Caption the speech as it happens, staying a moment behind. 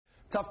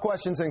Tough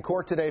questions in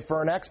court today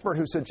for an expert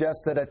who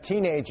suggests that a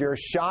teenager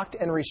shocked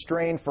and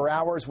restrained for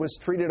hours was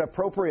treated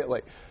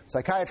appropriately.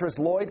 Psychiatrist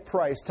Lloyd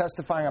Price,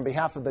 testifying on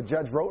behalf of the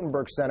Judge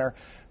Rotenberg Center,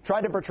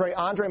 tried to portray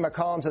Andre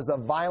McCollins as a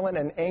violent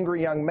and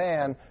angry young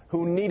man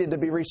who needed to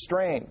be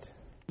restrained.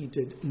 He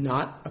did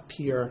not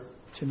appear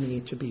to me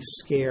to be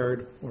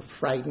scared or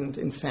frightened.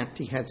 In fact,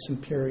 he had some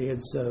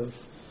periods of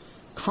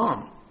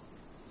calm.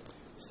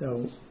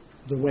 So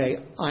the way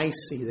I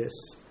see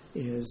this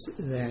is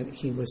that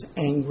he was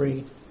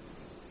angry,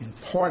 and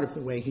part of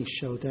the way he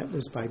showed that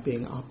was by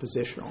being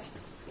oppositional.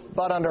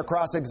 But under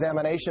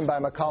cross-examination by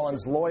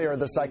McCollins' lawyer,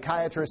 the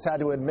psychiatrist had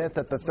to admit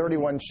that the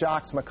 31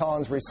 shocks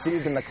McCollins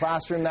received in the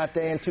classroom that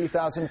day in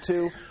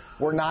 2002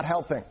 were not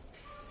helping.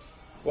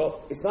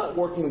 Well, it's not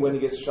working when he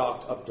gets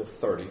shocked up to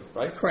 30,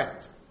 right?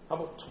 Correct. How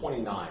about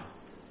 29?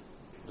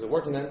 Is it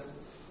working then?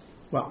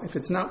 Well, if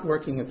it's not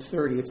working at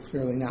 30, it's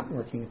clearly not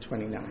working at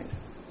 29.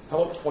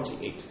 How about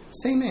 28?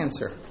 Same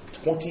answer.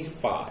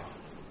 25.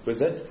 Was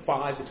that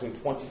 5 between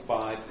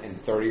 25 and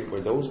 30?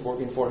 Were those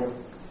working for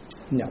him?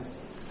 No.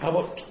 How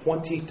about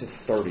 20 to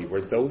 30?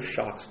 Were those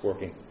shocks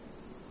working?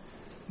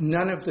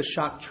 None of the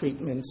shock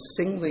treatments,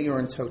 singly or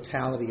in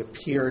totality,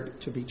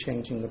 appeared to be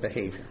changing the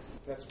behavior.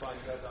 That's fine.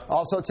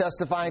 Also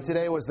testifying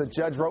today was the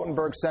Judge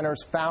Rotenberg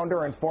Center's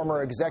founder and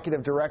former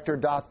executive director,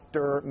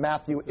 Dr.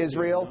 Matthew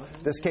Israel.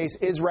 This case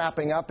is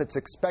wrapping up. It's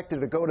expected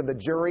to go to the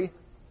jury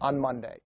on Monday.